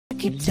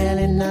keep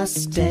telling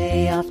us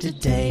day after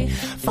day.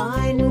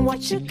 Find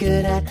what you're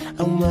good at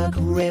and work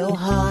real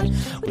hard.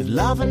 With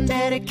love and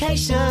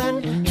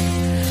dedication,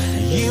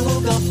 you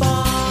will go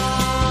far.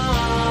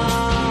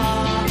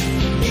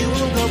 You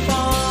will go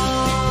far.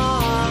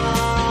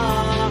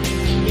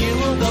 You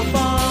will go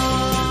far.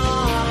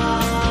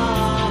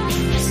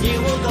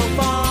 You will go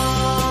far.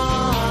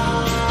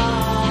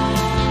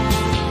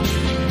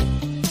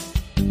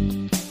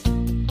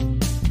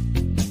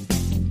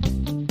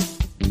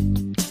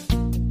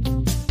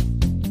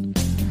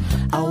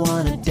 I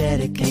wanna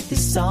dedicate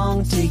this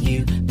song to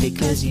you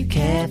because you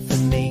care for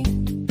me.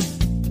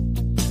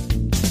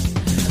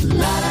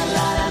 La la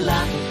la la la,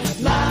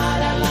 la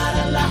la la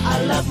la la,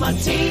 I love my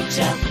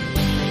teacher.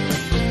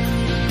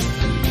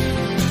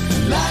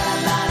 La la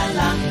la la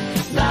la,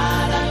 la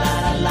la la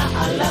la la,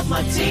 I love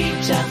my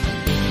teacher.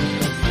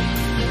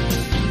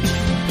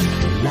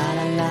 La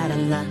la la la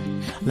la,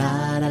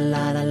 la la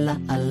la la la,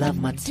 I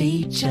love my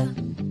teacher.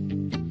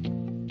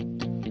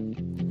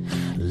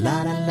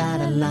 La la la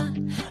la la,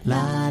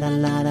 la la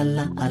la la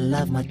la, I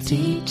love my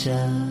teacher.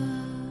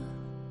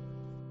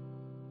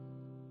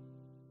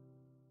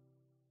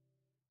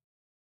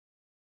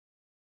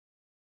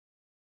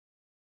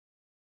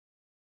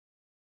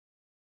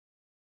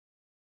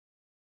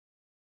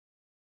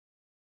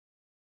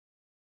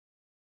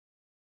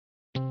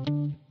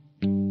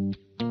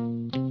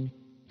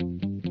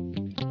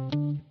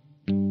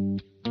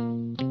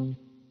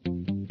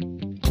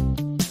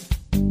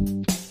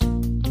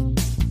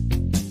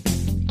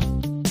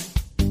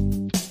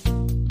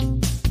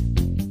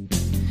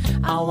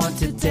 I want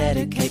to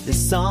dedicate this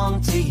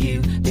song to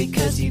you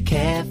because you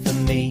care for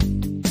me.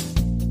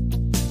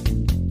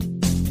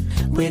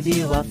 With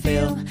you I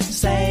feel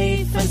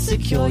safe and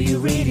secure, you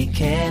really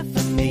care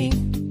for me.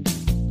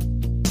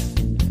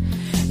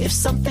 If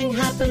something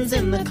happens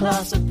in the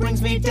class that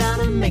brings me down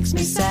and makes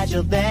me sad,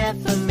 you're there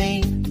for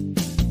me.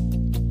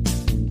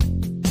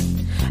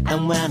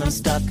 And when I'm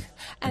stuck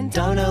and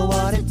don't know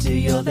what to do,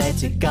 you're there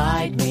to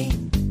guide me.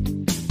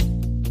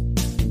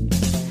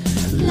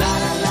 La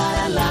la la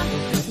la la,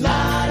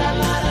 la la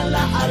la la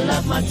la, I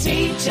love my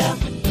teacher.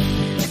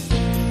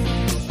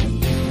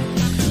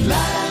 La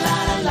la la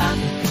la la,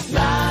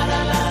 la la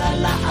la la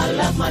la, I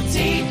love my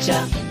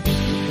teacher.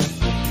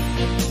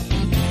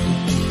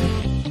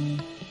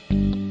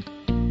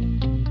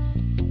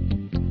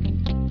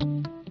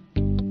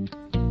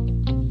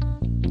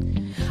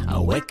 I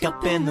wake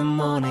up in the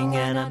morning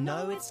and I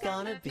know it's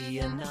gonna be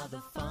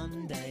another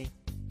fun day.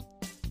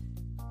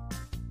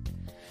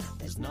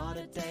 There's not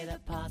a day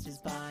that passes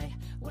by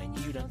when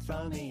you don't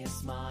throw me a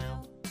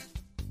smile.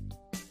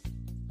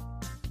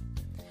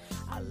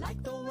 I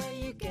like the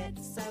way you get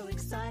so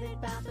excited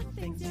about the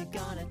things you're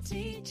gonna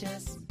teach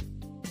us.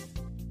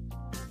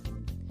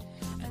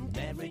 And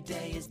every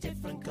day is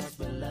different 'cause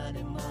we're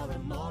learning more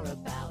and more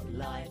about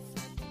life.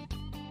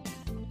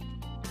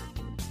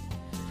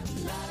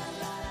 La la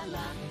la la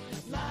la,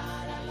 la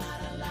la la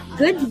la la.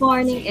 Good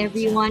morning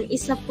everyone!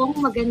 Isa pong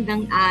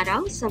magandang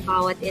araw sa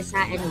bawat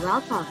isa and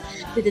welcome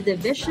to the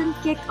Division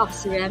Kick-Off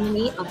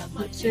Ceremony of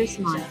Teachers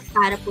Month.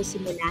 Para po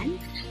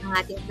simulan ang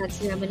ating flag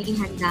ceremony,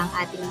 ihanda ang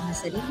ating mga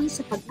sarili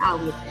sa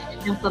pag-awit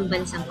ng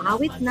pambansang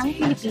awit ng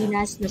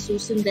Pilipinas na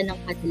susundan ng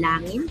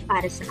panalangin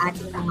para sa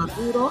ating mga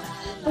guro,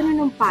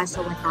 panunumpa sa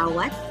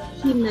watawat,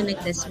 himno ng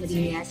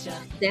Dasmariñas,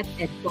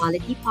 DepEd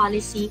Quality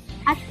Policy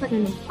at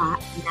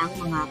panunumpa ng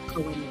mga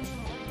kawalan.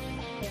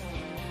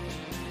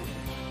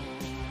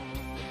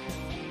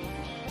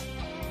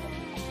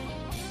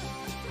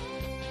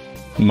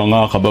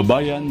 Mga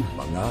kababayan,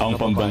 ang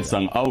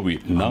pambansang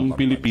awit ng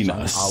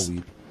Pilipinas.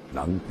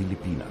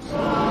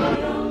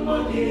 Sayang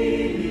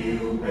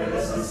mag-iliw, pero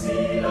sa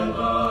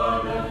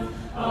silanganan,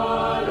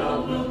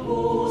 alam ng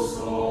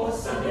puso,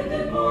 sa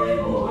dibdib mo'y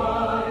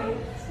buhay.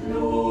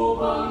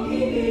 Lupang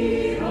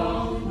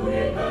hinirang,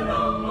 ngunit ka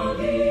nang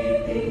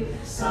mag-ibig,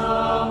 sa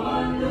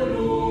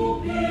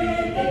manlulupi,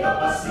 di ka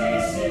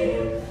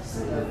pasisiw.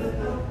 Sa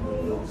lagat ng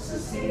bulok, sa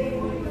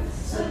simoy,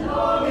 sa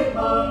langit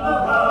mong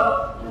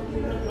bahaw,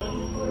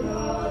 magdilagang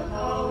mula at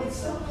awit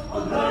sa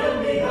paglayang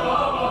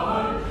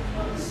minamahal.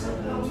 Ang isang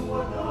ng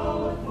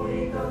watawat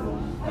mo'y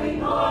tarong ay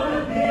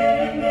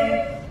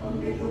nanandinig. Ang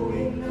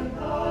bituin ng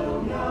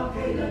tarong niya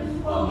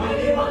kailan pa may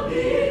di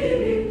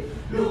magdidinig.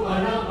 Lupa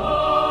ng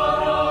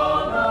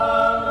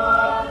arangan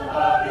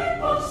at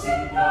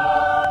ipagsinta,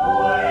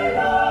 buhay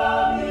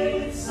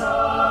langit sa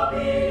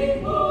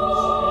piling mo.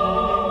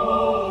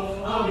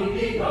 Aming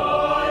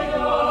ligay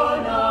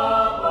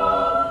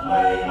hanapan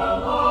ay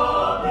mga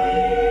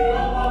abing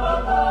ang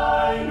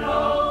mamatay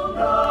ng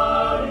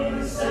dahil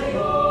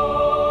sa'yo.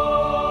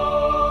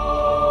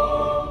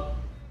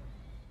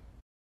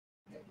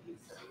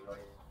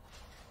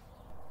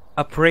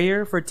 A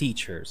prayer for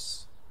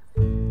teachers.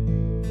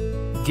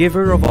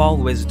 Giver of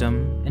all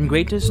wisdom and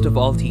greatest of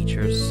all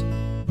teachers,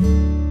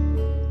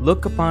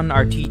 look upon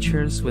our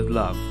teachers with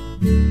love.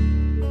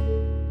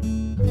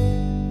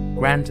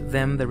 Grant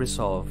them the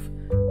resolve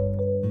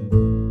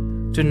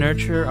to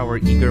nurture our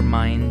eager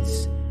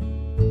minds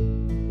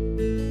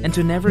and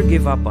to never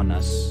give up on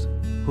us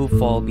who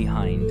fall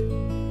behind.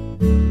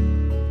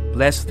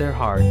 Bless their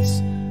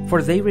hearts,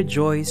 for they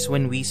rejoice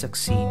when we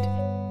succeed,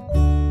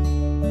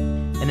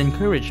 and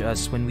encourage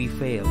us when we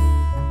fail.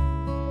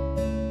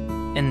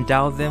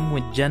 Endow them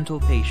with gentle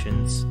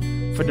patience,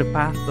 for the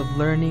path of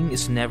learning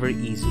is never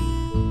easy.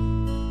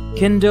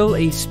 Kindle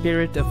a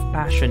spirit of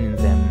passion in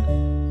them.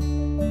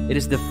 It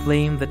is the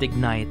flame that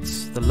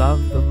ignites the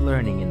love of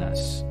learning in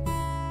us.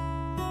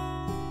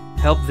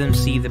 Help them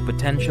see the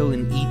potential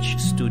in each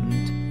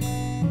student.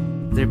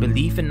 Their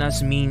belief in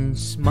us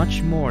means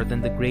much more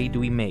than the grade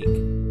we make.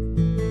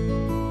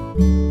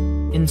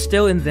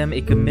 Instill in them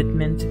a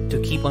commitment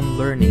to keep on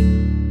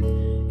learning.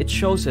 It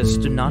shows us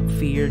to not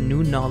fear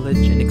new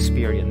knowledge and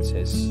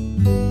experiences.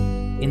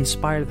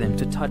 Inspire them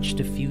to touch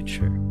the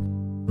future.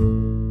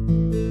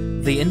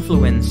 They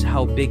influence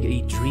how big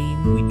a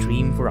dream we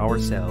dream for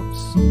ourselves.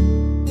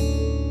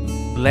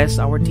 Bless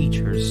our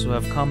teachers who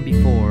have come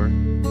before,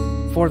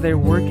 for their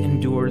work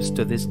endures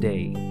to this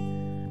day.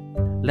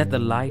 Let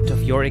the light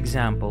of your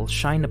example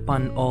shine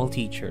upon all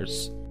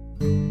teachers,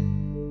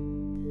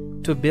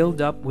 to build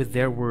up with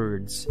their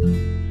words,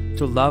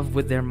 to love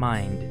with their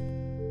mind,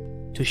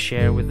 to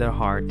share with their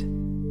heart.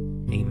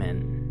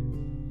 Amen.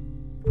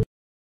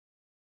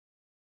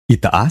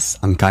 Itaas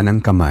ang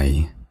kanang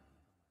kamay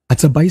at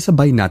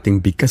sabay-sabay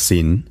nating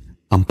bigkasin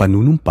ang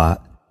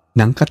panunumpa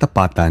ng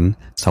katapatan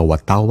sa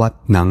watawat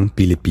ng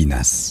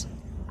Pilipinas.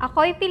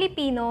 Ako'y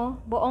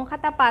Pilipino, buong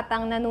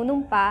katapatang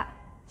nanunumpa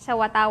sa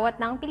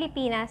watawat ng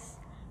Pilipinas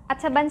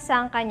at sa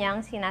bansang kanyang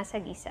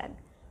sinasagisag,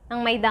 ng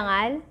may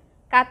dangal,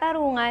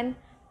 katarungan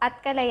at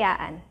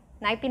kalayaan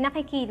na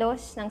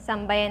ipinakikilos ng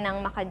sambayan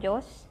ng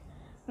makadiyos,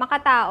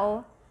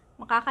 makatao,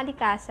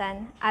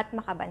 makakalikasan at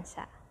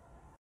makabansa.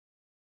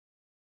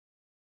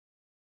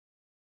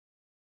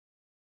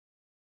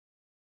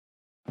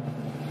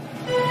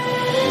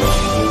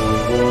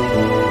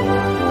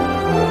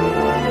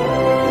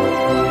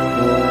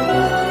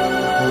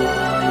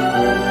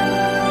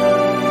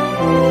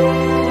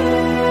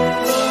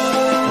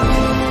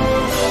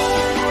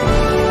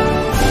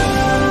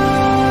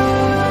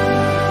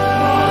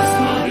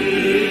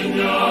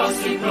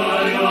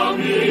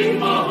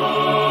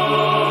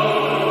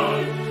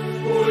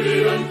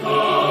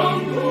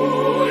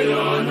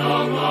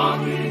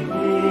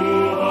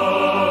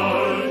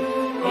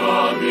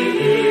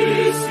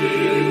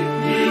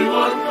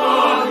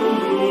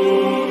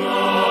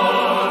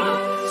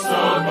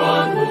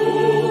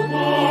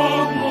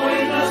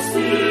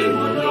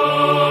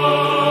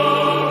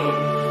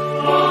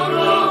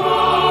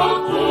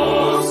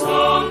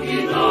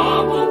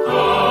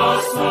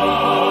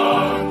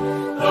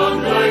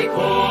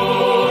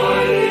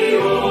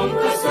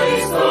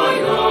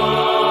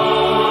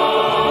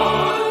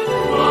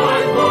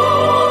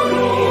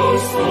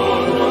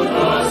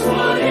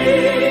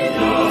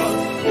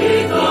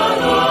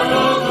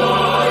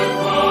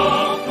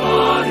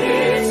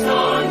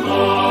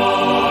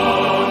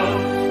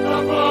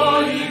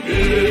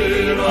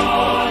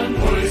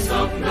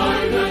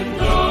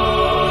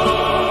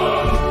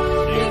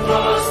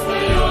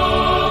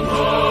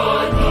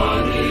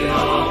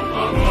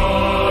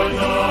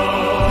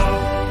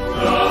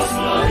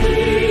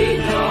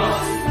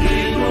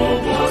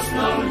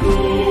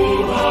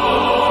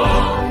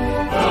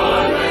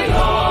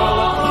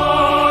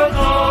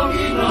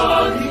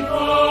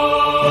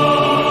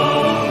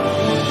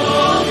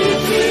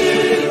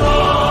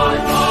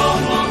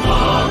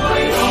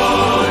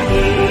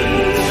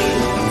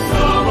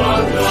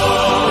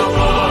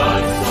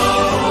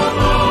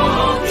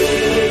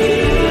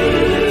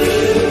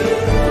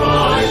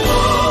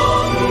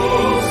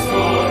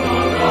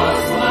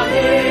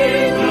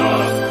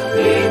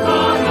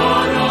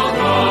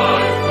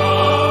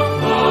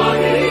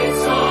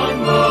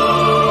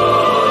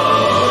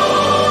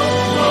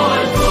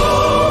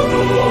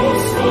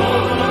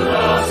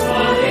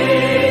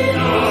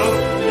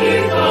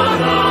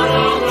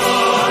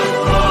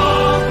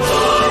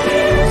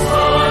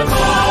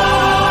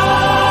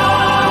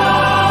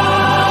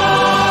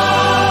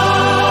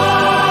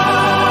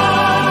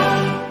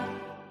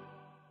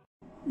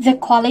 The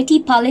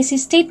Quality Policy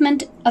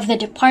Statement of the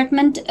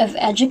Department of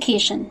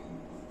Education.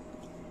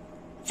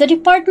 The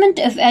Department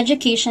of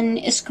Education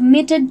is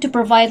committed to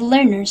provide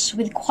learners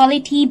with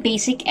quality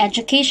basic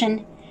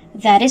education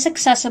that is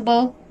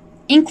accessible,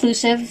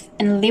 inclusive,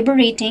 and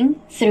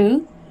liberating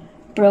through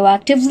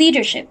proactive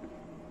leadership,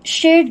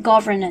 shared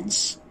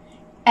governance,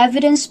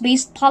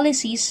 evidence-based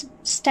policies,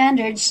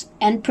 standards,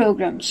 and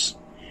programs,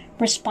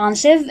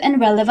 responsive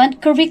and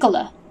relevant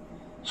curricula,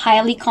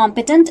 highly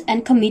competent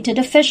and committed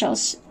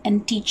officials,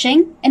 and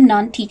teaching and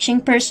non-teaching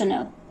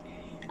personnel,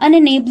 an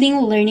enabling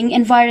learning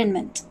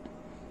environment.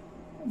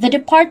 The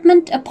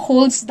department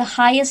upholds the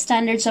highest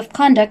standards of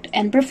conduct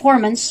and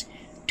performance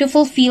to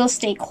fulfill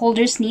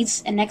stakeholders'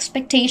 needs and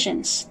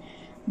expectations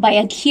by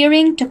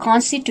adhering to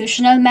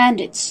constitutional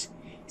mandates,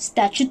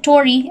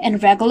 statutory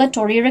and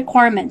regulatory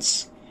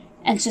requirements,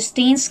 and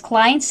sustains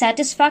client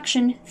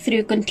satisfaction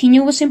through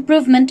continuous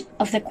improvement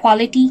of the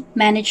quality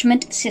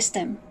management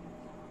system.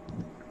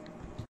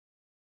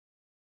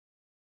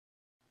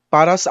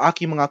 Para sa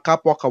aking mga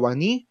kapwa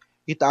kawani,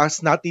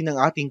 itaas natin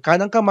ang ating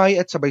kanang kamay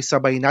at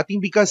sabay-sabay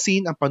nating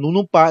bigkasin ang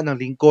panunumpa ng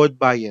lingkod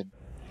bayan.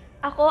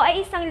 Ako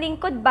ay isang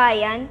lingkod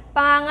bayan,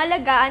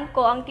 pangangalagaan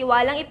ko ang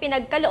tiwalang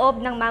ipinagkaloob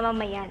ng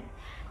mamamayan.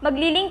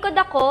 Maglilingkod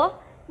ako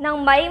ng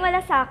may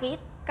malasakit,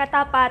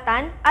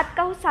 katapatan at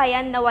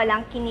kahusayan na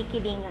walang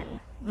kinikilingan.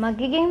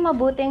 Magiging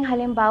mabuting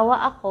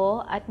halimbawa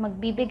ako at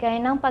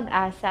magbibigay ng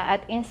pag-asa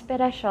at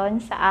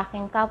inspirasyon sa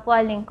aking kapwa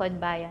lingkod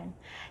bayan.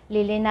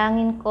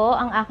 Lilinangin ko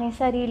ang aking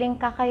sariling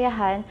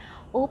kakayahan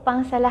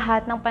upang sa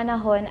lahat ng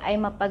panahon ay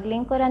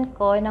mapaglingkuran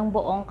ko ng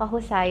buong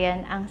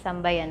kahusayan ang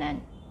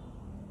sambayanan.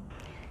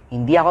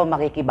 Hindi ako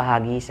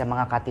makikibahagi sa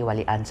mga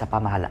katiwalian sa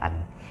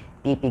pamahalaan.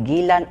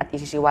 Pipigilan at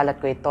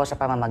isisiwalat ko ito sa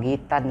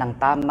pamamagitan ng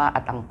tama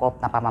at angkop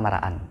na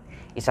pamamaraan.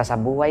 Isa sa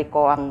buhay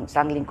ko ang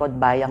isang lingkod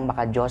bayang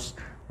makadiyos,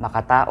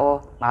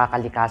 makatao,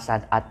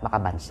 makakalikasan at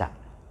makabansa.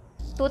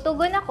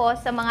 Tutugon ako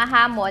sa mga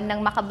hamon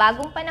ng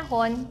makabagong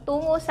panahon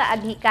tungo sa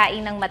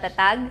adhikain ng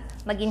matatag,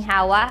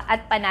 maginhawa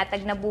at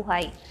panatag na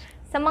buhay.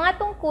 Sa mga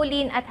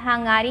tungkulin at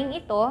hangaring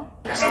ito,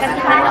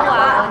 kasihanawa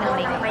ako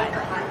ng may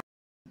kapal.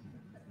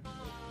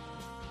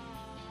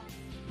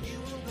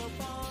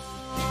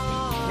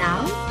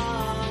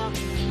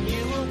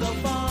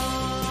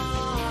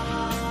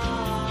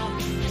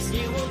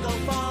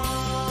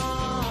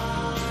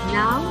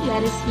 Now,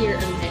 let us hear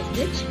a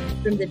message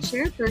from the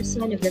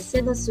chairperson of the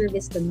Civil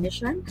Service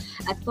Commission,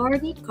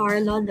 Attorney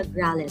Carlo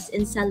Lagrales,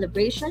 in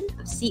celebration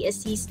of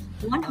CSC's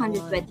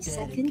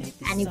 122nd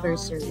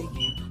anniversary.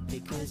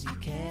 Because you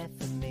care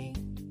for me.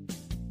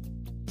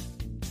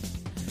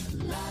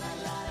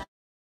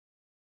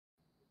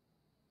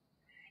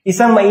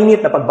 Isang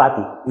mainit na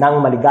pagbati ng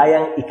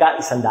maligayang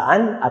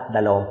ika-122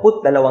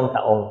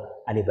 taong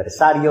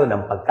anibersaryo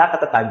ng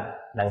pagkakatatag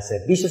ng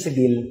Serbisyo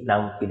Sibil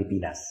ng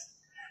Pilipinas.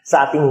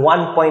 Sa ating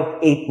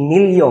 1.8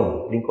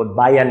 milyong lingkod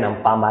bayan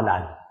ng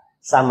pamahalaan,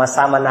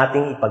 sama-sama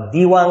nating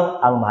ipagdiwang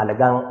ang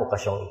mahalagang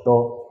okasyong ito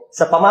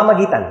sa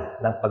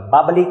pamamagitan ng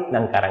pagbabalik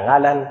ng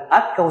karangalan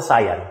at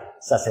kahusayan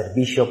sa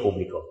serbisyo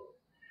publiko.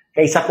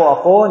 Kaisa po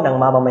ako ng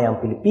mamamayang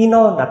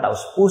Pilipino na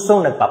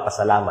taos-pusong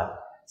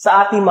nagpapasalamat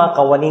sa ating mga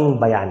kawaning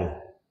bayani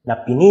na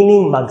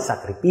piniling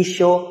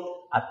magsakripisyo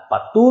at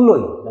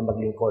patuloy na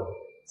maglingkod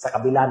sa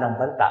kabila ng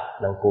banta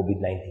ng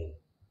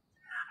COVID-19.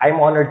 I'm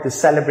honored to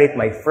celebrate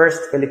my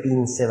first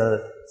Philippine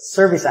Civil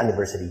Service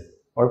Anniversary,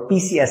 or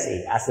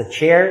PCSA, as the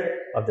chair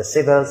of the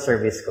Civil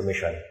Service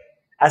Commission,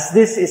 as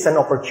this is an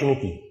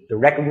opportunity to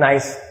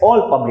recognize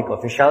all public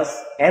officials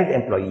and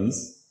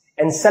employees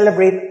and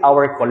celebrate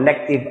our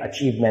collective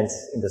achievements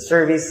in the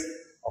service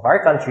of our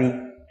country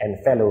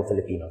and fellow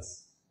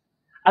Filipinos.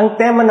 Ang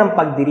tema ng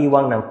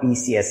pagdiriwang ng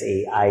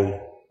PCSA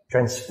ay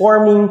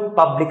Transforming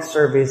Public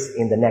Service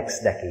in the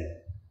Next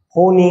Decade,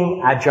 Honing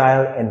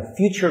Agile and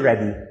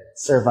Future-Ready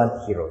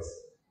Servant Heroes.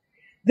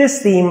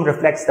 This theme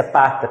reflects the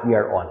path that we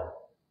are on,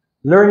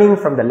 learning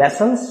from the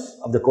lessons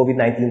of the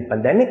COVID-19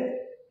 pandemic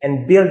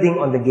and building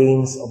on the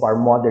gains of our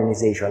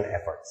modernization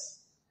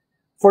efforts.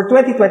 For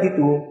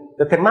 2022,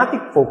 the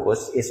thematic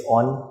focus is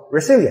on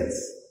resilience,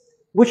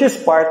 which is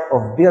part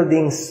of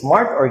building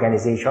smart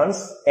organizations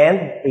and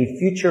a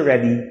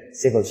future-ready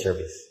civil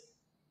service.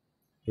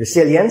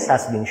 Resilience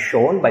has been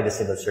shown by the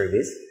civil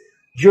service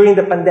during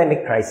the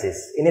pandemic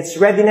crisis in its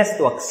readiness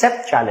to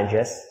accept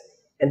challenges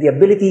and the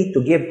ability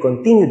to give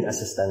continued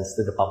assistance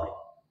to the public.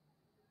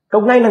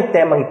 Kaugnay ng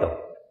temang ito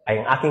ay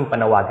ang aking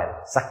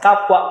panawagan sa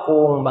kapwa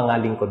kong mga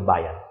lingkod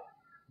bayan.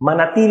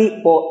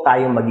 Manatili po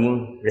tayong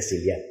maging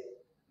resilient,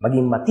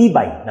 maging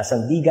matibay na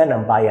sandigan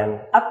ng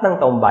bayan at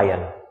ng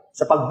taumbayan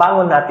sa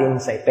pagbangon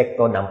natin sa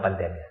epekto ng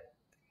pandemya.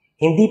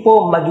 Hindi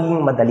po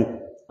magiging madali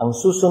ang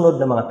susunod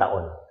na mga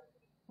taon,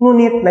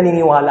 ngunit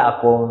naniniwala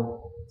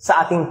akong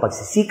sa ating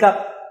pagsisikap,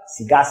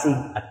 sigasig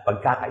at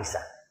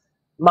pagkakaisa,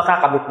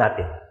 makakamit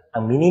natin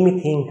ang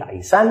minimithing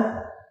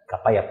kaayusan,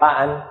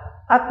 kapayapaan,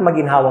 at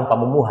maginhawang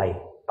pamumuhay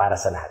para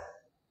sa lahat.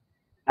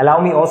 Allow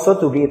me also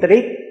to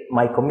reiterate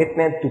my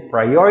commitment to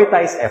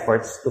prioritize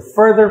efforts to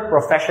further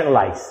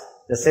professionalize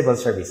the civil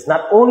service,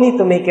 not only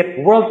to make it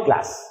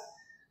world-class,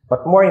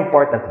 but more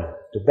importantly,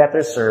 to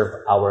better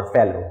serve our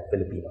fellow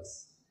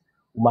Filipinos.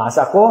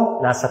 Umaasa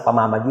ko na sa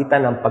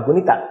pamamagitan ng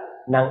paggunita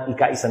ng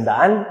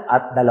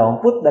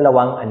ika-122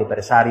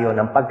 anibersaryo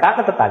ng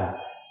pagkakatatag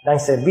ng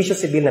Serbisyo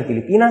Sibil ng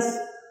Pilipinas,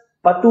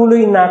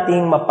 patuloy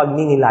nating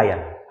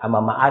mapagninilayan ang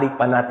maaari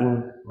pa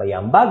nating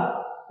mayambag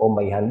o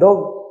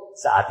mayhandog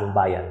sa ating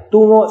bayan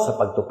tungo sa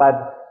pagtupad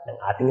ng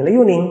ating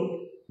layuning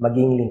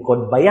maging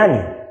lingkod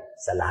bayani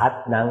sa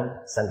lahat ng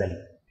sandali.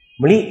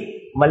 Muli,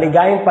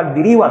 maligayang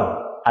pagdiriwang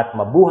at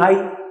mabuhay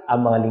ang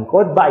mga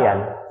lingkod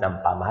bayan ng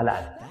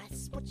pamahalaan.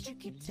 That's what you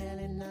keep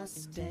telling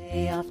us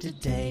day after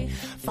day.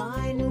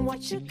 Find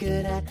what you're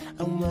good at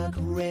and work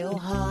real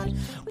hard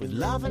with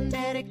love and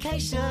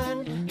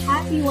dedication.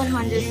 Happy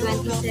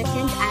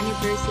 122nd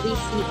anniversary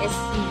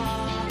CSC.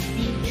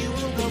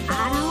 Ang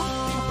araw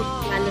na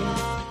pagkalan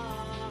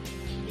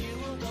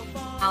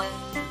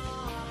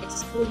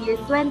school year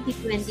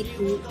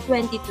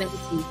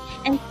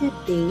 2022-2023. And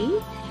today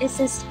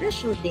is a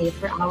special day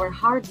for our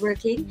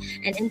hardworking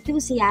and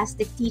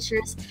enthusiastic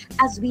teachers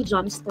as we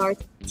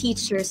jumpstart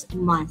Teachers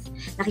Month.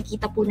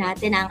 Nakikita po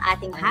natin ang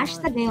ating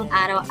hashtag ngayong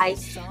araw ay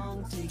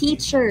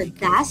Teacher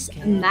Does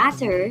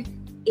Matter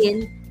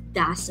in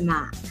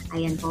DASMA.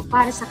 Ayan po,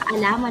 para sa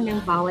kaalaman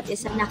ng bawat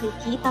isa,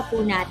 nakikita po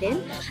natin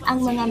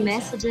ang mga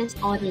messages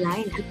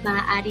online at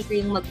maaari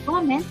kayong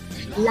mag-comment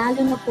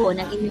lalo na po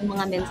ng inyong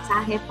mga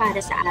mensahe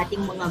para sa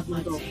ating mga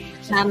guro.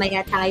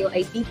 Mamaya tayo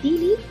ay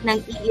pipili ng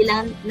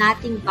iilang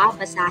nating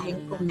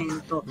babasahing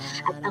komento.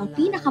 At ang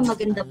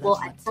pinakamaganda po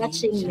at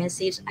touching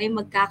message ay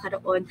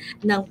magkakaroon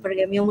ng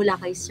premyo mula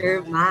kay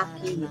Sir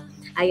Maki.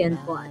 Ayan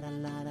po.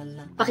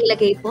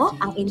 Pakilagay po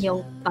ang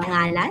inyong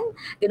pangalan,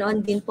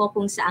 ganoon din po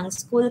kung saang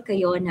school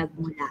kayo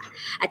nagmula.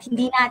 At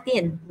hindi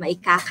natin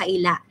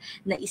maikakaila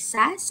na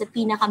isa sa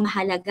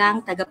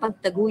pinakamahalagang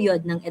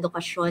tagapagtaguyod ng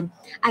edukasyon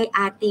ay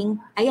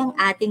ang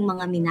ating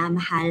mga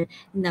minamahal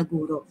na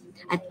guro.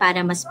 At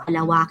para mas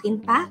palawakin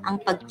pa ang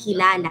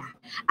pagkilala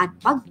at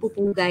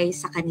pagpupugay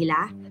sa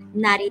kanila,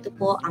 narito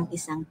po ang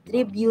isang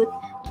tribute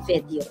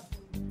video.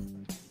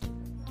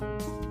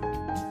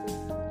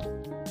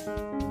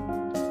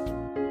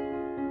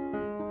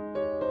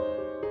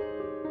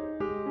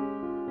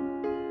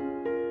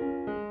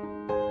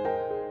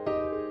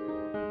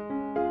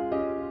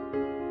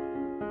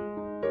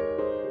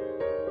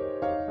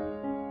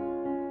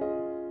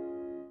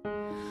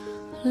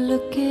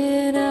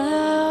 Looking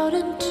out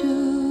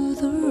into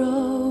the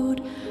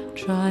road,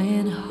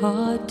 trying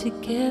hard to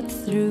get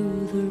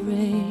through the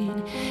rain.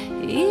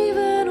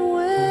 Even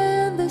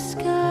when the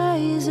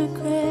skies are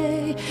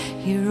gray,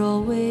 you're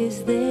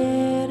always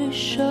there to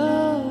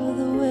show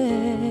the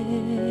way.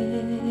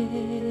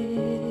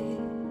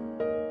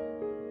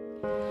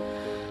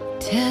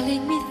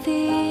 Telling me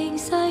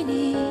things I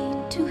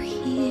need to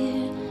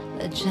hear,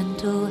 a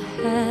gentle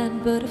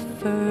hand but a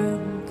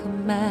firm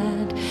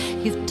command.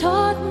 You've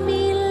taught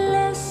me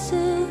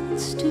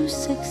lessons to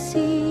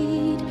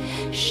succeed,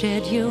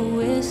 shed your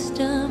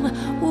wisdom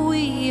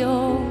we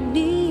all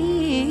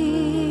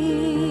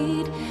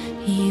need.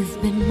 You've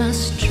been my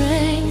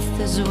strength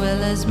as well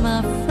as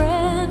my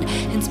friend,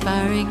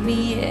 inspiring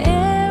me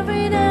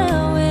every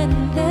now and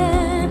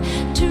then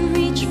to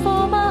reach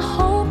for my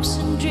hopes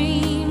and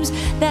dreams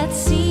that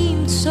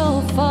seemed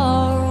so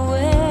far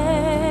away.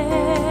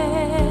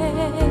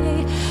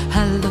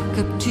 I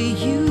look up to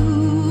you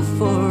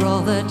for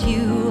all that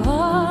you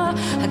are,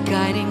 a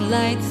guiding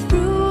light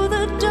through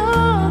the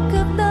dark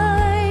of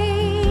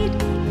night.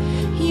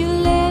 You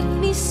let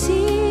me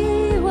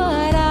see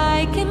what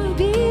I can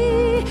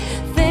be.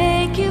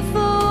 Thank you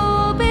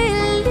for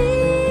believing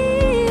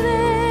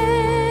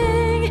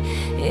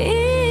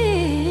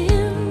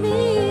in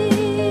me.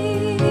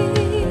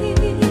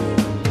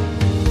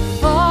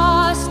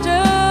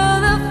 Foster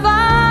the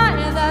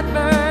fire that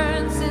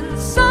burns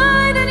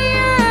inside and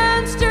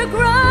yearns to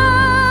grow.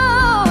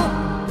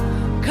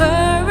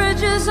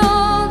 Courage is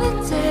all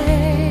it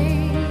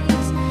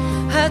takes,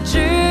 a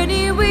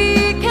journey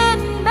we can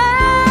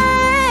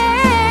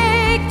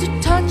make to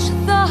touch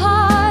the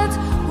hearts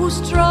who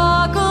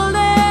struggle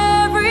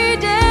every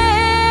day.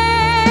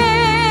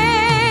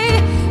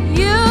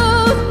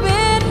 You've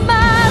been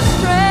my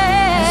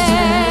strength,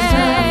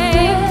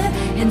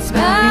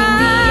 inspiring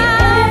me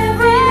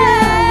every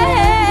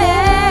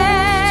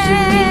day to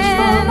reach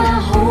for my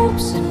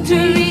hopes and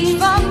dreams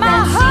that seem so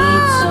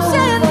far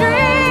away.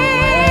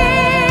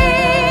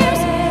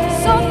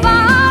 So far, I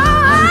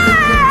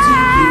look up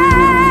to you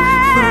for all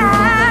that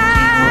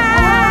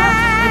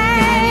you are,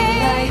 a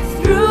guiding light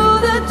through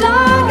the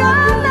dark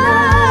of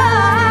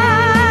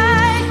night.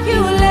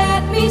 You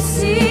let me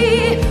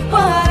see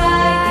what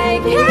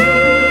I can be.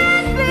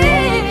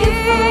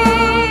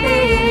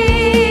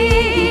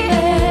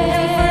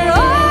 For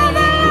all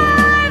the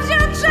lives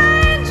you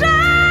change, I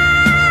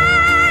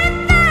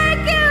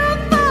thank you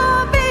for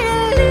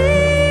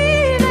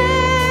believing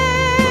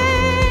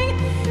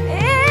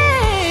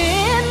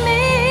in me.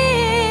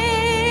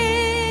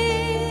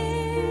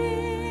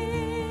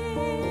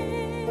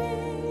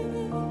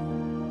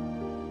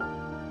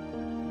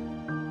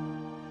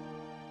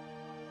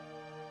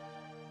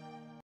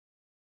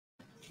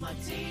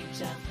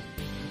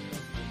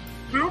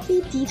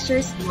 Happy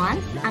Teachers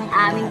Month ang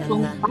aming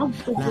pong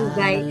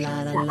pagpupugay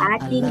sa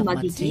ating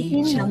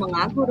magigiting na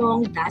mga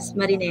gurong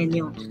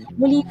Dasmariñeño.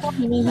 Muli po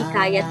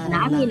hinihikayat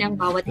namin ang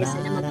bawat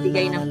isa na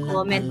magbigay ng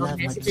comment o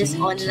messages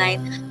online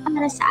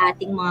para sa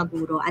ating mga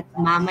guro. At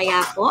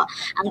mamaya po,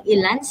 ang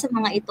ilan sa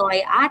mga ito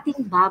ay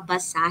ating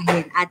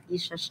babasahin at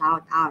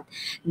isa-shout out.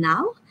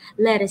 Now,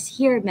 let us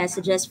hear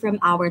messages from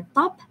our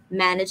top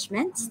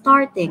management,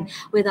 starting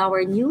with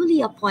our newly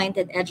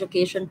appointed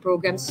Education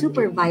Program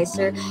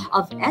Supervisor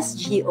of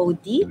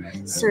SGOD,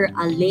 Sir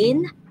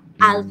Alain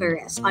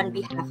Alvarez, on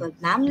behalf of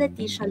Ma'am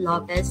Leticia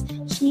Lopez,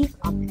 Chief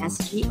of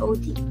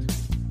SGOD.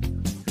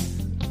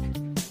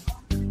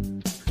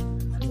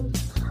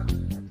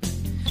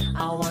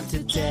 I want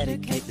to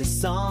dedicate this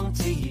song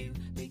to you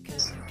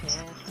because you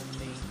care for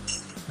me.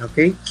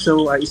 Okay,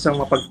 so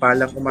isang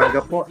mapagpalang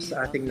umaga po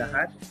sa ating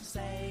lahat.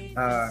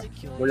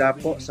 Mula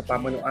po sa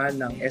pamunuan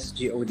ng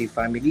SGOD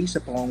family sa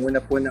pangunguna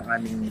po ng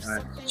aming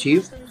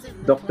Chief,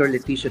 Dr.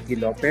 Leticia T.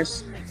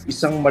 Lopez,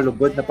 isang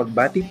malugod na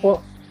pagbati po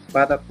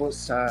para po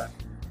sa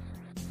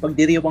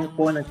pagdiriwang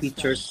po ng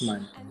Teachers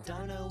Month.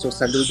 So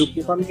saludo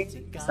po kami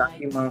sa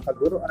aking mga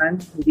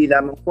kaguruan, hindi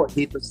lamang po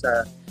dito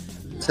sa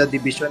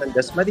Dibisyon ng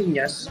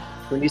Dasmariñas,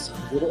 kundi sa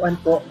kaguruan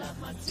po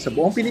sa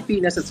buong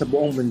Pilipinas at sa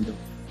buong mundo.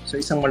 So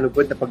isang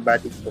malugod na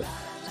pagbati po.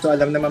 So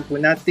alam naman po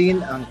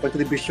natin ang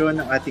kontribusyon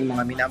ng ating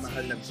mga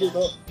minamahal na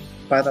guro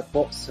para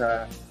po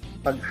sa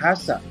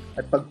paghasa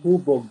at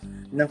paghubog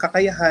ng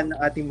kakayahan ng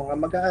ating mga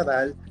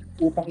mag-aaral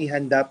upang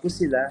ihanda po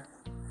sila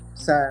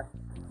sa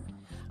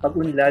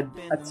pag-unlad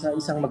at sa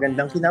isang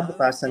magandang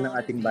kinabukasan ng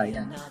ating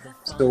bayan.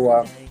 So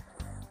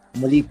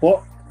muli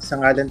po,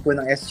 sa ngalan po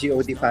ng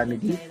SGOD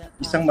family,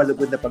 isang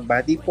malugod na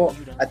pagbati po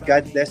at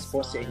God bless po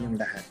sa inyong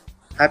lahat.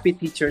 Happy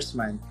Teachers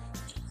Month!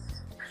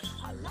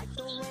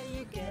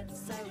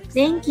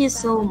 Thank you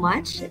so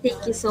much.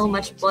 Thank you so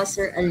much po,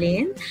 Sir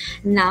Alin.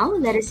 Now,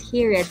 let us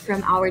hear it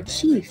from our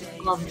Chief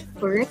of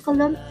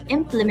Curriculum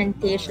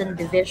Implementation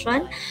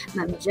Division,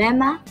 Ma'am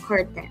Gemma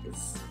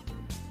Cortez.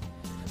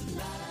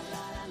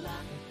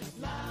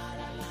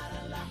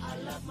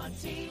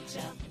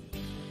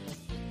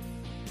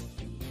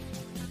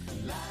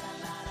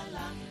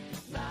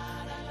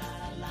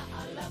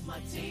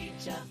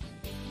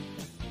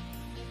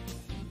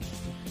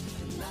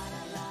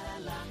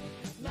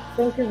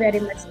 Thank you very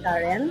much,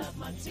 Karen.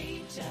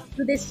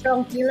 To the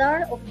strong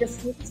pillar of the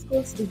City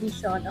Schools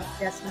Division of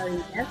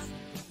Dasmariñas,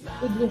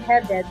 ably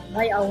headed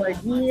by our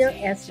dear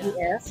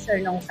SDS, Sir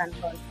Nong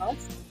Canton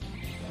House,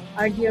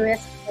 our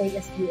dearest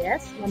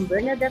ASDS, Ma'am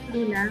Bernadette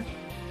Luna,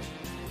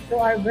 to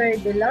our very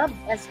beloved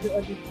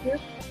SGOD Chief,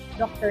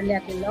 Dr.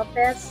 Leti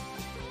Lopez,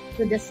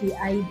 to the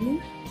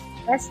CID,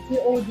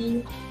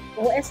 SGOD,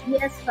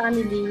 OSDS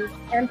family,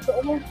 and to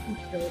all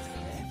teachers,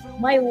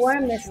 my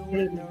warmest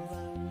greetings.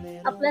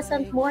 A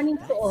pleasant morning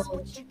to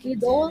all,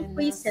 with all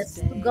praises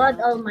to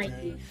God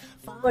Almighty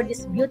for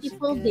this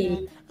beautiful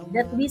day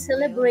that we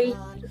celebrate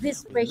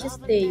this precious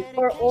day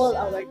for all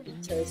our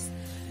teachers,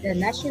 the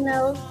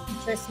National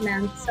Teachers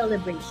Month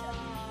celebration.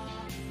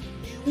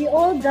 We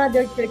all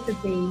gathered here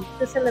today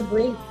to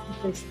celebrate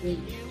Teachers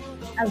Day,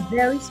 a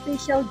very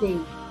special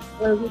day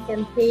where we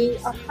can pay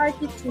a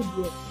hearty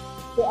tribute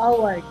to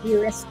our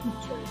dearest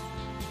teachers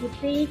who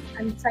take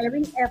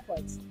untiring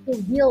efforts to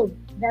build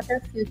better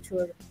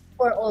future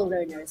for all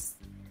learners.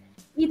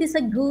 It is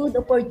a good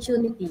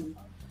opportunity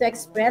to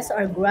express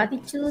our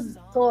gratitude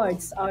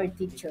towards our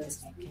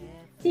teachers.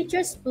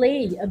 Teachers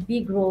play a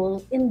big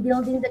role in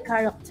building the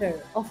character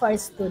of our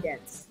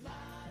students.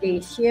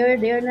 They share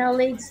their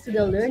knowledge to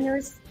the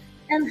learners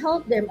and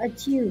help them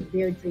achieve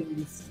their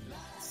dreams.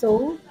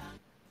 So,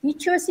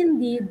 teachers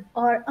indeed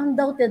are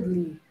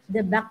undoubtedly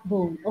the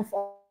backbone of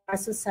our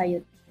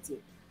society.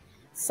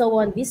 So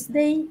on this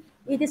day,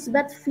 it is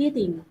but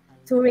fitting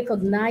to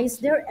recognize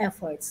their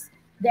efforts,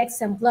 the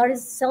exemplary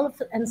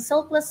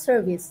selfless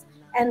service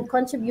and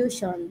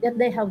contribution that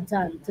they have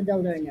done to the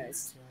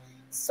learners.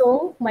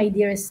 So, my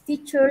dearest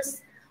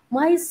teachers,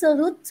 my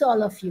salute to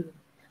all of you,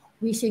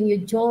 wishing you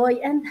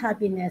joy and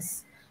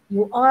happiness.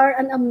 You are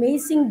an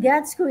amazing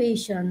God's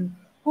creation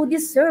who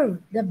deserve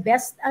the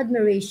best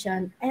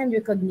admiration and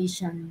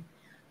recognition.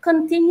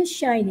 Continue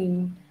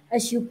shining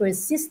as you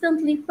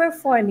persistently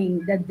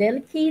performing the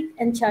delicate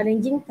and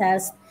challenging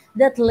task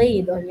that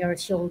laid on your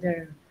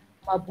shoulder.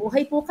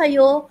 Mabuhay po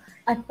kayo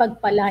at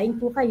pagpalain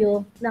po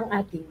kayo ng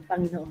ating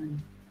Panginoon.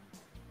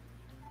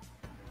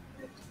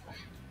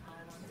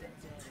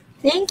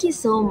 Thank you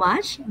so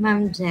much,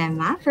 Ma'am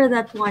Gemma, for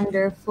that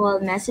wonderful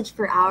message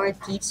for our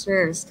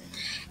teachers.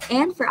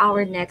 And for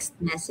our next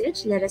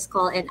message, let us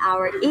call in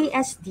our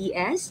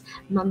ASDS,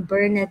 Ma'am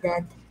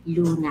Bernadette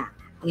Luna.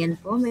 Ayan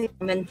po, may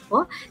comment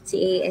po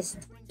si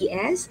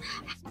ASDS.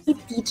 Happy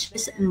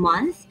Teachers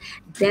Month,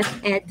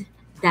 DepEd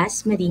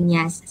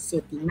Dasmariñas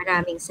City.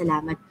 Maraming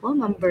salamat po,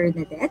 Ma'am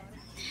Bernadette.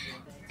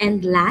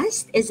 And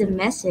last is a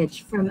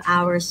message from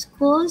our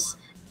school's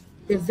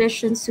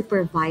Division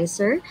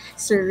Supervisor,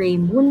 Sir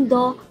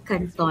Raimundo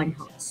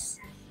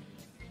Cantonhos.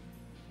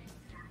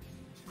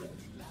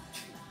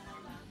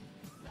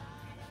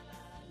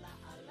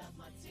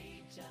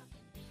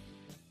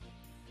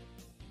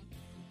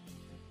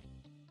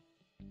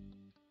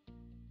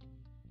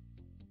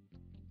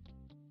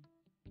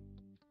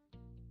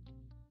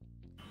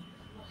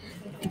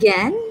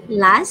 Again,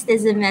 last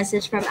is a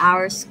message from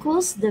our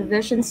school's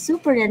Division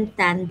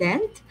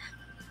Superintendent,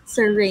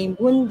 Sir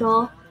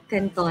Raimundo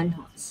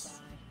Cantonhos.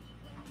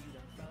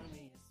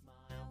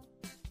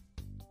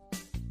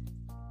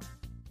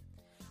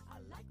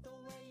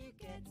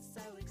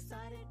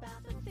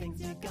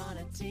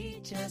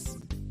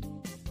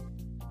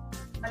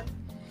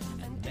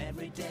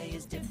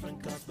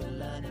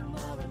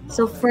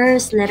 So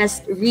first, let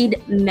us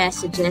read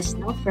messages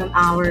from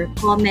our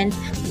comment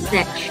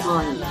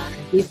section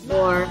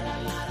before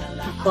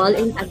we call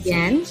in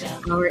again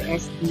our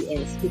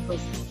SDS,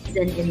 because it's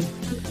an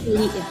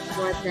really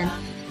important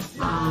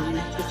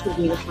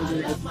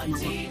situation right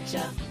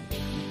now.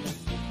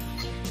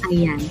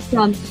 Ayan.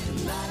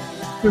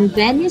 From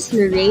Venice,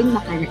 Lorraine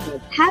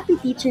Macanaeg. Happy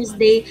Teacher's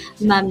Day,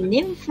 Ma'am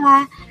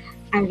Nympha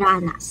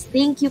Aranas.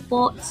 Thank you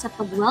po sa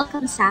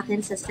pag-welcome sa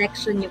akin sa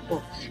section niyo po.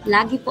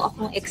 Lagi po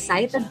akong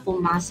excited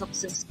pumasok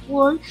sa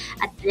school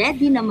at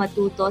ready na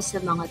matuto sa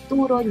mga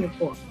turo niyo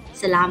po.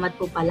 Salamat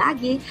po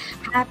palagi.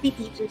 Happy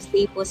Teacher's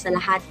Day po sa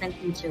lahat ng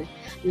teacher.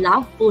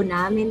 Love po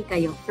namin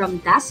kayo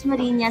from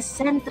Dasmariñas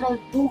Central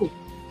 2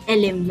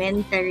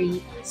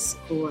 Elementary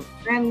School.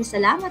 Maraming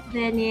salamat,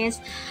 Venice.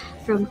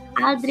 From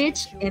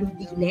Aldrich M.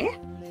 Dile.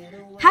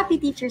 Happy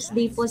Teacher's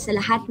Day po sa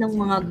lahat ng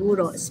mga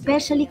guro,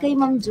 especially kay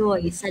Ma'am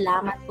Joy.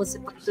 Salamat po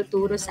sa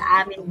pagtuturo sa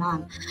amin,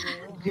 Ma'am.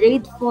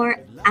 Grade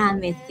 4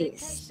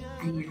 Amethyst.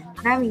 Ayan.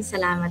 Maraming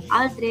salamat,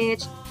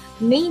 Aldrich.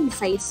 Main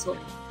Saison.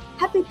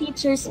 Happy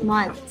Teacher's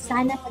Month.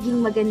 Sana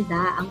maging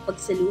maganda ang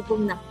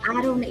pagsalubong ng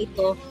araw na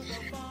ito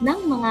ng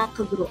mga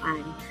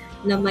kaguruan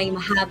na may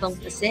mahabang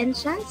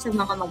pasensya sa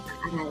mga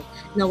mag-aaral.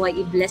 Naway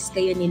i-bless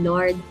kayo ni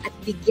Lord at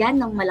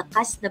bigyan ng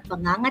malakas na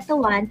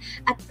pangangatawan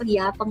at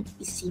payapang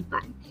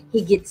isipan.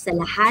 Higit sa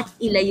lahat,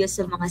 ilayo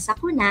sa mga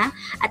sakuna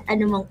at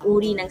anumang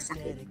uri ng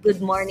sakit.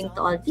 Good morning to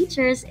all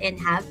teachers and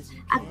have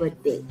a good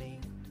day.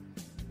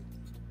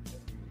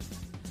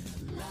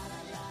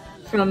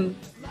 From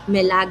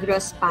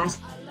Milagros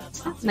Pasta,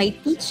 my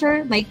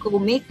teacher, my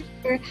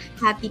co-maker,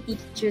 happy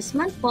Teacher's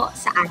Month po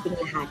sa ating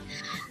lahat.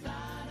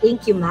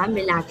 Thank you, Ma'am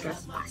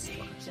Milagros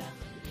Pasco.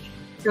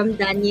 From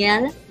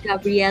Daniel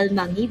Gabriel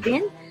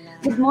Mangibin,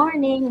 good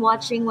morning,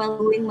 watching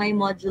while doing my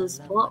modules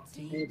po.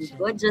 Very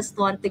good. Just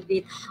want to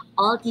greet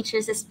all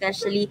teachers,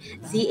 especially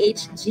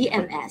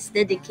ZHGMS,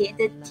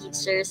 dedicated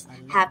teachers.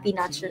 Happy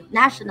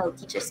National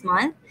Teachers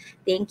Month.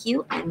 Thank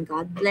you and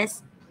God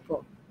bless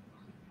po.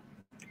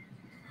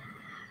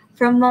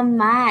 From Ma'am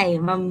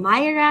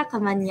Myra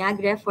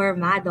Camanyagre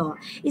Formado,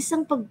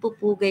 isang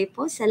pagpupugay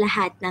po sa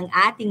lahat ng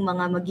ating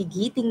mga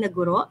magigiting na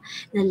guro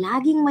na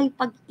laging may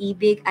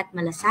pag-ibig at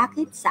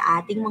malasakit sa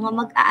ating mga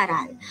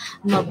mag-aaral.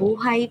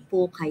 Mabuhay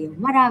po kayo.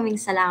 Maraming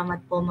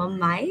salamat po, Ma'am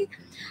May.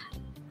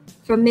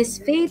 From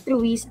Miss Faith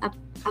Ruiz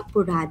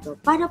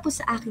Apurado, para po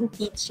sa aking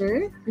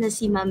teacher na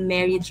si Ma'am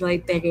Mary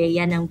Joy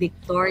Perea ng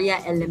Victoria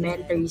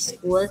Elementary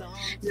School,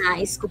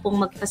 nais ko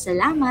pong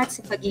magpasalamat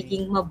sa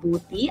pagiging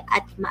mabuti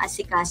at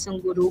maasikasong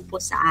guro po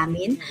sa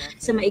amin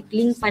sa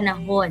maikling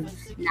panahon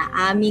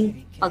na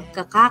aming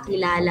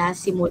pagkakakilala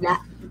simula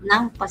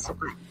ng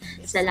pasukan.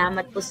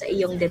 Salamat po sa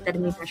iyong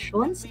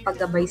determinasyon sa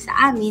paggabay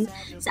sa amin,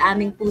 sa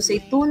aming puso'y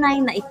tunay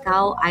na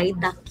ikaw ay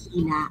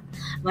dakila.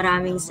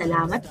 Maraming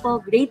salamat po.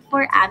 Grade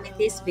 4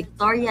 Amethyst,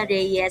 Victoria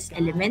Reyes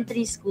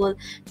Elementary School,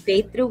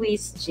 Faith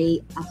Ruiz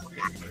J.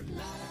 Apurado.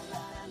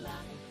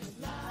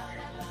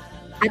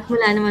 At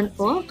mula naman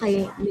po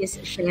kay Miss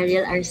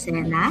Cheryl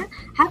Arsena,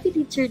 Happy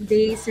Teacher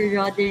Day, Sir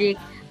Roderick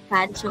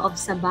Pancho of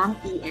Sabang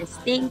ES.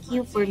 Thank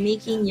you for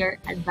making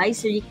your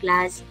advisory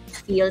class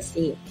feel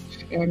safe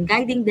and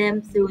guiding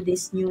them through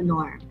this new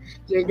norm.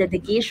 Your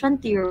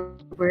dedication to your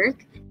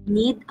work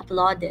need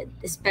applauded,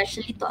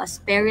 especially to us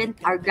parent.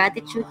 Our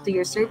gratitude to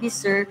your service,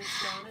 sir.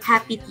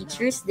 Happy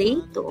Teacher's Day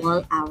to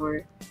all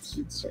our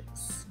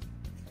teachers.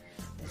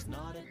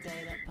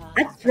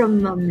 At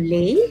from Ma'am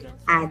Lay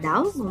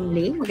Adaw, Ma'am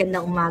Lay,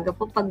 magandang umaga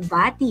po,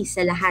 pagbati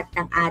sa lahat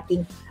ng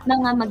ating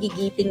mga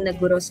magigiting na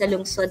guro sa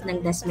lungsod ng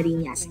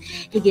Dasmariñas.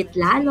 Higit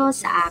lalo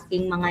sa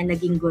aking mga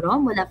naging guro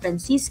mula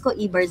Francisco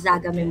E.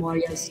 Barzaga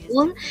Memorial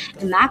School,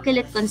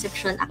 Immaculate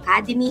Conception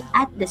Academy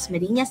at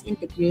Dasmariñas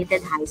Integrated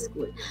High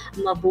School.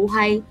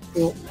 Mabuhay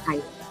po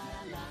kayo.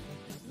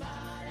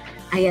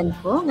 Ayan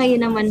po,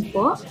 ngayon naman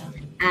po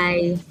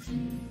ay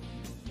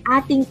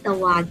ating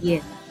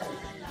tawagin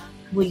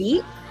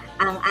muli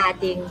ang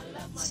ating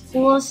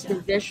Schools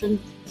Division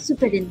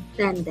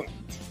Superintendent,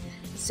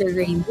 Sir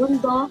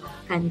Raimundo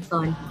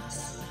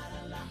Cantonhos.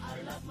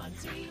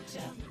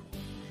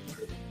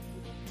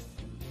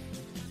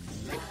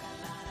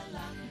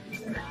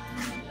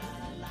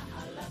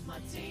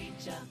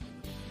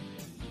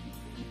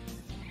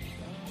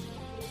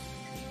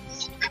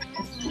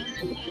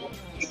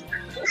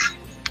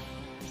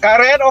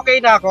 Karen,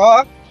 okay na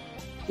ako?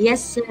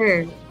 Yes,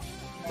 sir.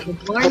 Good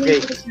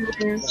morning, Okay.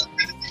 sir.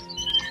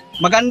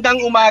 Magandang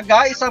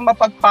umaga, isang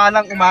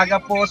mapagpalang umaga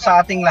po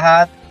sa ating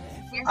lahat.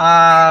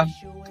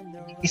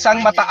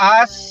 Isang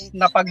mataas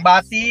na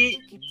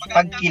pagbati,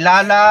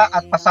 pagkilala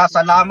at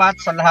pasasalamat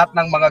sa lahat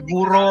ng mga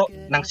guro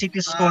ng City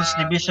Schools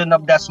Division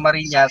of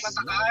Dasmariñas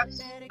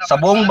sa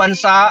buong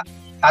bansa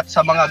at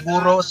sa mga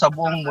guro sa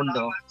buong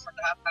mundo.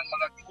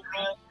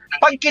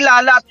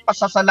 Pagkilala at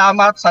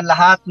pasasalamat sa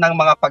lahat ng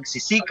mga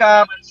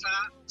pagsisikap,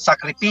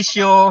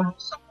 sakripisyo,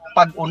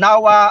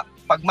 pag-unawa,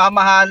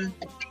 pagmamahal,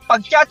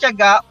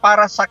 pagtiyatiyaga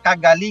para sa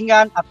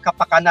kagalingan at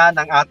kapakanan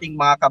ng ating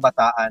mga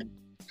kabataan.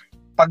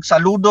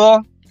 Pagsaludo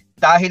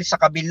dahil sa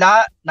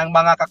kabila ng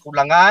mga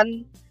kakulangan,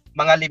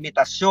 mga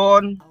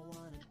limitasyon,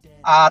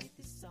 at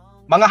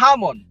mga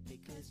hamon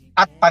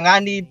at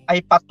panganib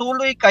ay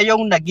patuloy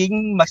kayong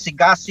naging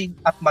masigasig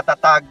at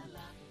matatag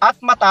at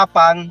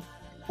matapang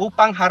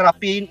upang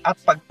harapin at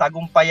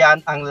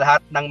pagtagumpayan ang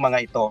lahat ng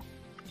mga ito.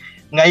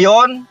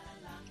 Ngayon,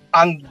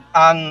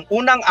 ang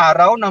unang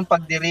araw ng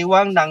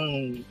pagdiriwang ng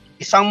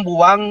isang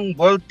buwang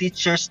World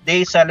Teachers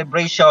Day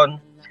celebration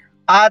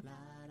at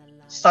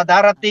sa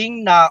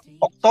darating na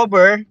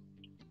October,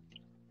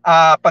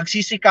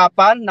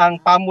 pagsisikapan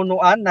ng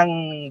pamunuan ng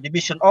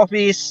Division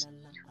Office,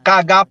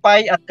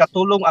 kaagapay at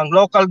katulong ang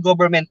local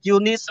government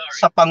units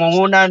sa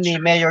pangunguna ni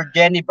Mayor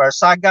Jenny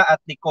Barsaga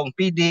at ni Kong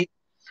PD,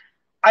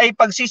 ay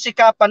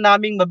pagsisikapan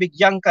naming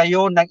mabigyan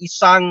kayo ng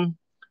isang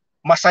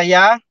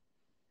masayang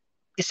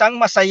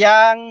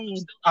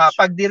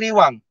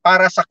pagdiriwang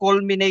para sa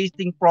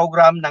culminating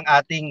program ng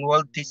ating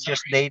World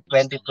Teachers Day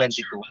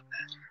 2022.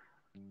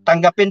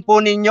 Tanggapin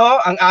po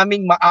ninyo ang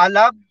aming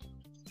maalab,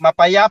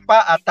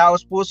 mapayapa at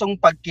taos-pusong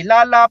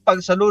pagkilala,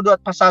 pagsaludo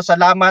at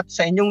pasasalamat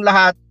sa inyong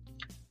lahat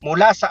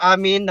mula sa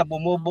amin na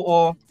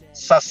bumubuo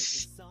sa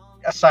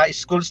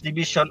Schools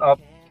Division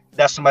of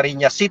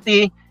Dasmariñas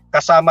City,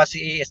 kasama si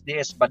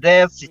ESDS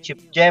Badef, si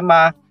Chief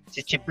Gemma,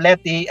 si Chief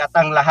Letty at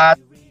ang lahat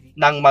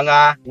ng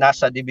mga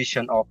nasa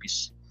Division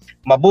Office.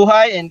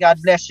 Mabuhay and God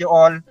bless you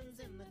all.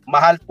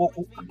 Mahal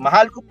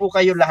ko po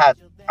kayo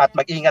lahat at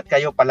mag-ingat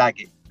kayo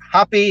palagi.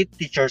 Happy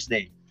Teachers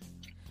Day.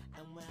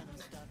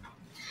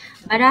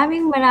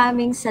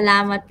 Maraming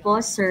salamat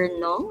po, Sir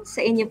Nong,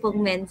 sa inyo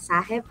pong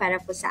mensahe para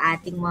po sa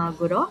ating mga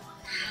guro.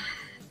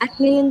 At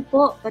ngayon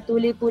po,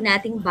 patuloy po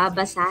nating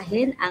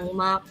babasahin ang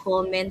mga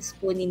comments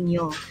po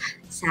ninyo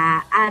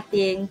sa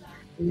ating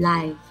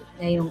live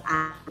ngayong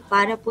araw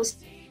para po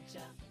sa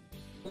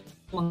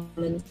mga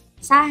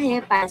mensahe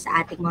para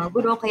sa ating mga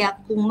guro. Kaya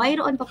kung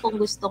mayroon pa pong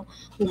gustong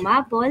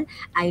humabol,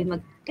 ay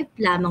mag-tip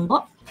lamang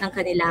po ng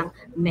kanilang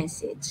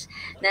message.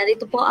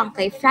 Narito po ang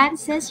kay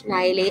Francis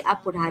Riley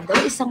Apurado.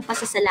 Isang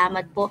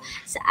pasasalamat po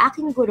sa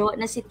aking guro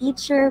na si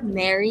Teacher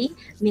Mary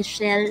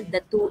Michelle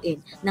Datuin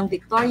ng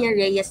Victoria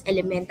Reyes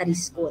Elementary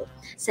School.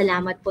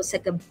 Salamat po sa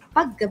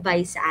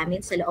paggabay sa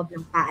amin sa loob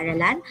ng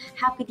paaralan.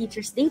 Happy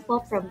Teachers Day po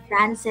from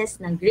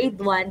Francis ng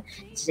Grade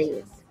 1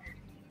 J.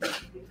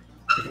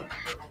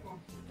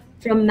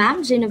 From Ma'am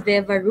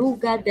Genoveva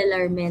Ruga de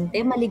Larmente,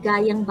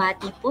 maligayang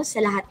bati po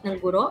sa lahat ng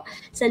guro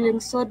sa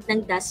lungsod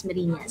ng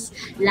Dasmariñas,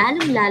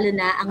 lalong-lalo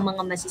na ang mga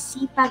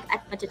masisipag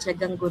at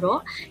matyagang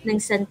guro ng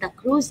Santa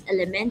Cruz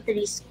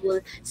Elementary School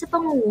sa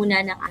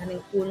pangunguna ng aming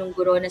punong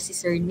guro na si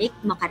Sir Nick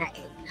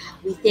Macaraeg.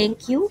 We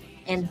thank you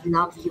and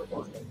love you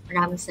all.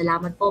 Maraming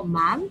salamat po,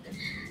 Ma'am.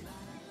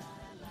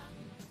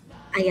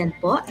 Ayan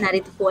po,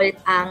 narito po ulit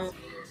ang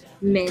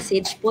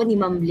message po ni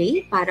Ma'am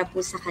Lay para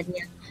po sa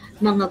kanyang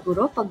mga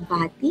guro,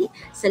 pagbati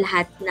sa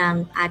lahat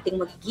ng ating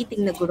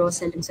magigiting na guro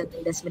sa lungsod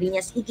ng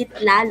Dasmariñas, higit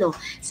lalo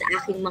sa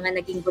aking mga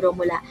naging guro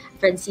mula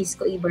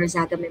Francisco E.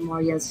 Barzaga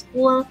Memorial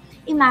School,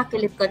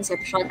 Immaculate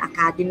Conception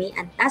Academy,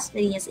 and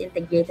Dasmariñas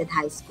Integrated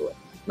High School.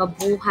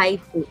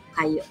 Mabuhay po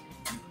kayo.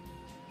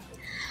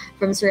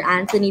 From Sir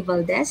Anthony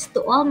Valdez,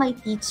 to all my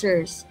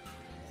teachers,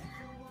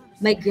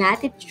 my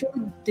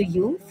gratitude to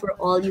you for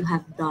all you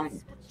have done,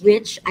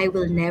 which I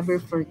will never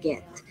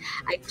forget.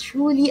 I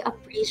truly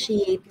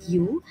appreciate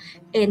you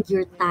and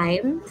your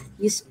time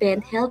you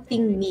spent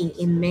helping me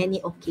in many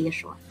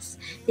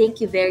occasions. Thank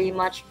you very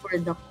much for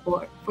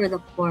the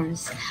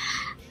course.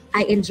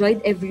 I enjoyed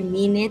every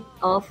minute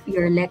of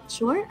your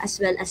lecture as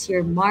well as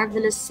your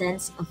marvelous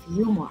sense of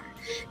humor.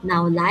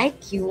 Now,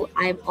 like you,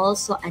 I'm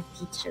also a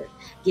teacher,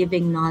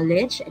 giving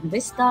knowledge and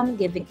wisdom,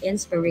 giving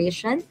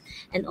inspiration,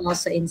 and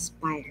also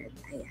inspired.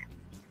 Ayan.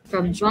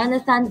 From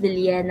Jonathan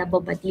Villena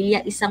Bobadilla,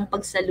 isang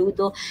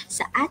pagsaludo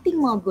sa ating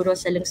mga guro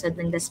sa lungsod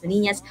ng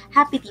Dasmariñas.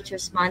 Happy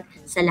Teachers Month.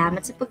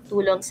 Salamat sa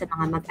pagtulong sa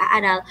mga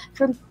mag-aaral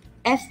from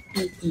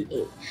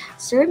FPTA.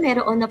 Sir,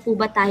 meron na po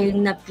ba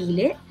tayong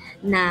napili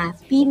na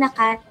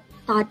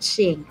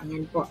pinaka-touching?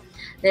 Ayan po.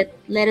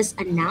 Let us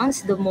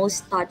announce the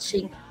most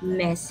touching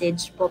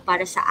message po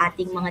para sa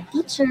ating mga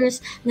teachers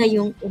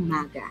ngayong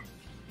umaga.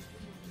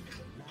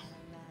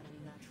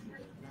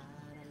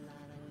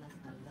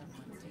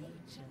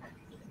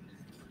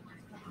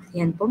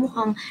 Yan po,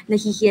 mukhang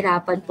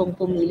nahihirapan pong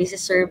pumili si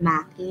Sir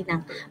Maki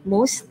ng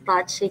most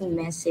touching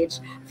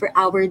message for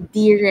our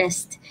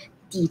dearest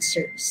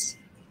teachers.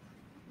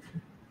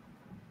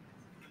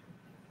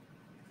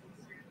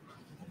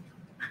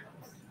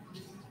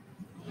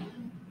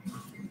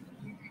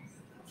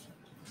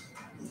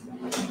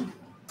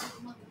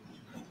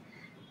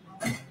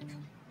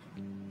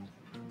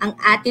 Ang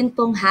atin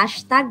pong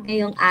hashtag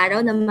ngayong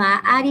araw na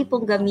maaari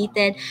pong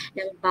gamitin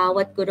ng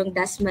bawat gurong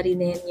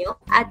Dasmariñeño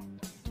at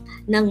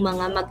ng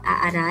mga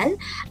mag-aaral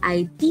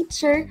ay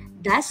Teacher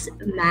Does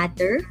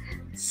Matter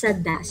sa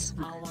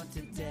Dasma.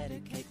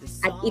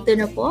 At ito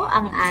na po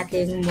ang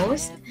ating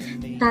most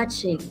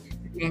touching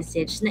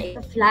message na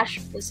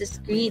i-flash po sa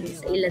screen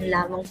sa ilan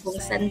lamang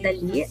pong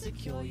sandali.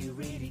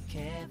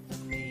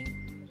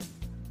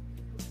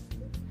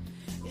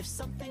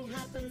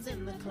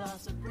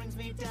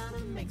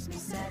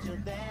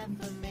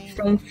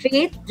 From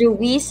Faith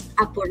Ruiz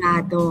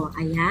Apurado.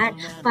 Ayan.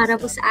 Para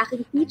po sa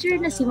aking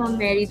teacher na si Ma'am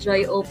Mary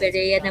Joy O.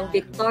 Perea ng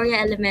Victoria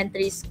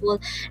Elementary School,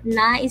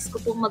 nais ko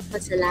pong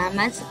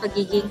magpasalamat sa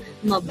pagiging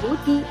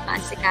mabuti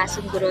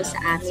maasikasong guro sa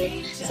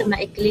amin sa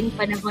maikling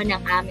panahon ng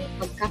aming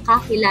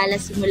pagkakakilala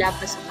simula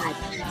pasukan.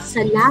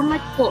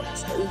 Salamat po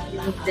sa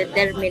inyong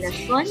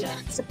determinasyon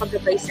sa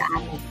paggabay sa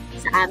amin.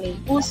 Sa aming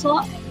puso,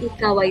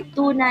 ikaw ay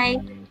tunay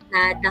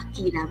na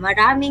dakila.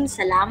 Maraming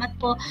salamat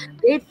po,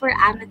 Grade for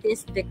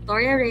Amethyst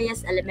Victoria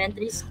Reyes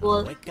Elementary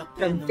School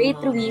from Faith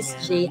Ruiz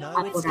J.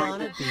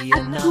 Apurado.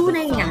 At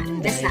tunay nga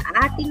na sa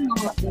ating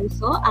mga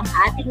puso, ang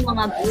ating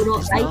mga guro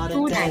ay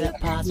tunay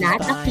na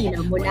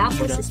dakila mula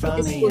po sa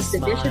City Schools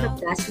Division of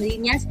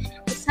Dasmariñas.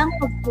 Isang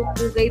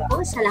pagpupugay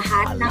po sa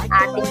lahat ng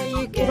ating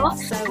mga guro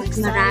at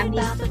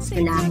maraming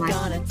salamat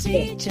po.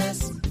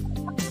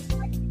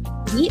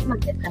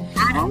 Magandang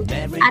araw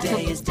at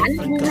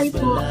mapagpalang buhay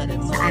po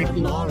sa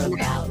ating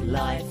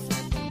lahat.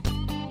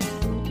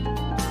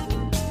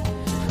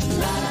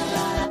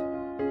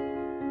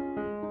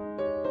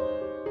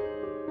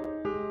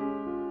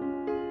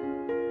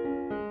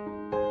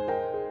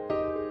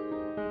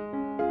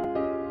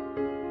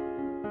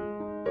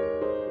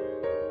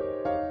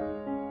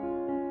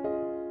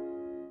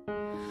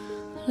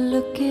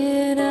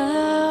 Looking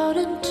out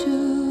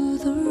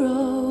into the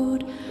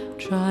road,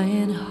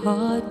 trying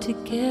hard to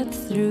get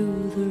through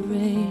the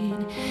rain.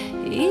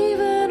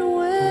 Even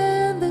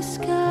when the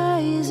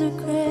skies are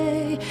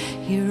gray,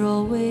 you're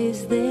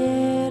always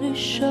there to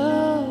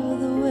show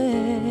the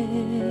way.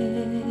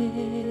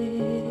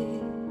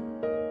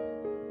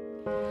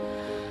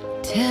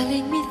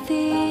 Telling me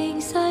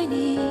things I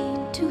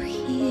need to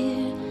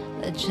hear,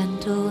 a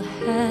gentle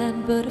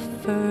hand but a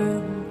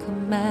firm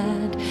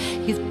command.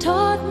 You've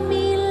taught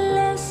me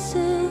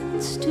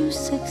lessons to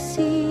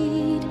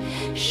succeed,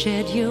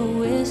 shed your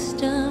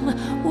wisdom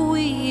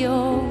we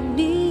all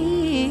need.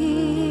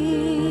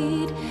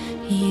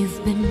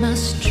 You've been my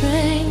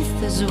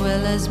strength as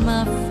well as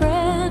my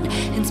friend,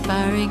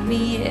 inspiring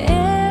me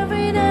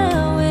every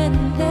now and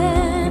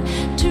then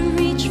to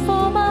reach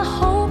for my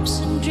hopes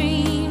and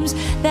dreams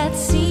that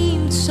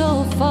seemed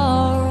so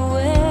far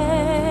away.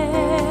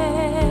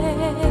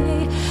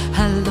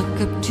 I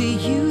look up to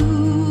you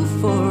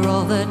for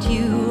all that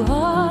you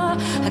are,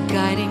 a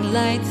guiding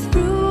light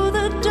through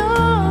the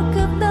dark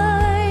of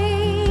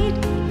night.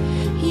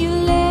 You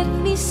let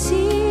me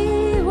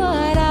see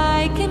what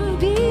I can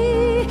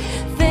be.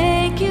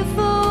 Thank you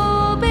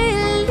for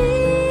believing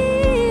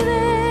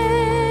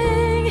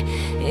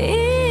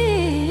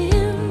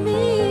in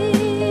me.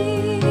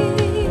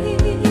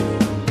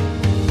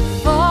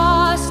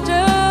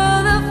 Foster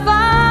the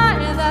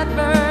fire that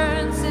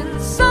burns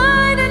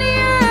inside and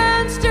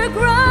yearns to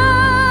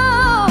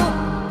grow.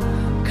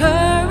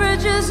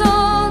 Courage is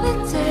all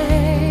it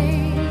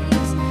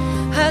takes,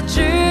 a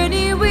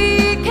journey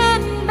we can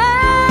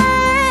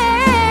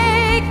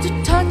make to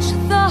touch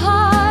the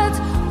hearts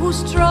who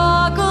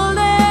struggle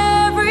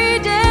every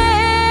day.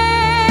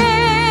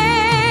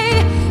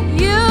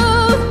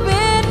 You've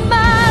been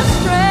my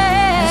strength,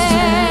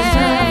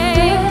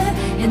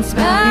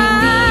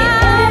 inspiring me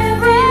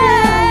every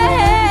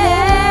day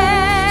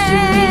to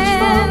reach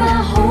for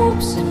my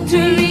hopes and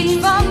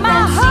dreams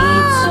that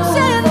seem so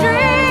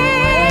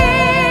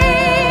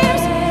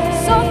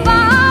dreams so far. I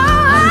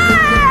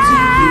look up to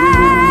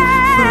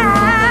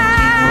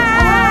you for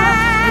all that you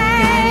are, a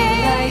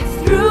guiding light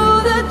through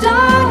the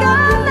dark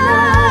of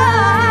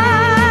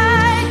night.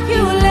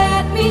 You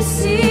let me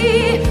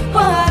see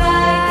what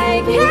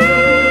I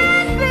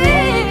can be.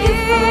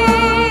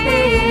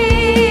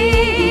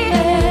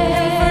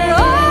 For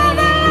all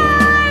the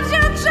lives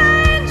you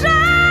change, I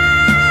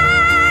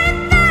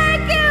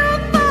thank you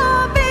for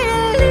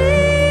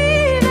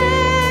believing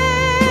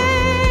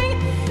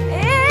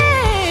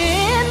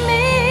in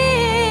me.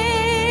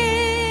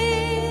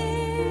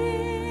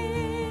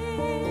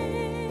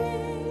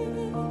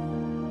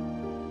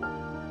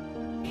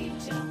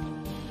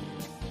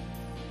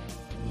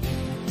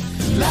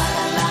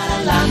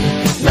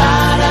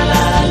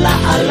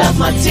 I love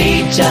my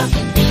teacher.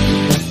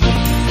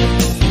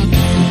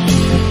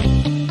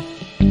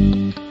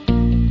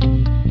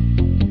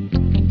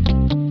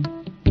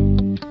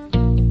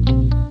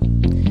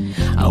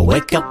 I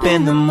wake up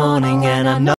in the morning and I know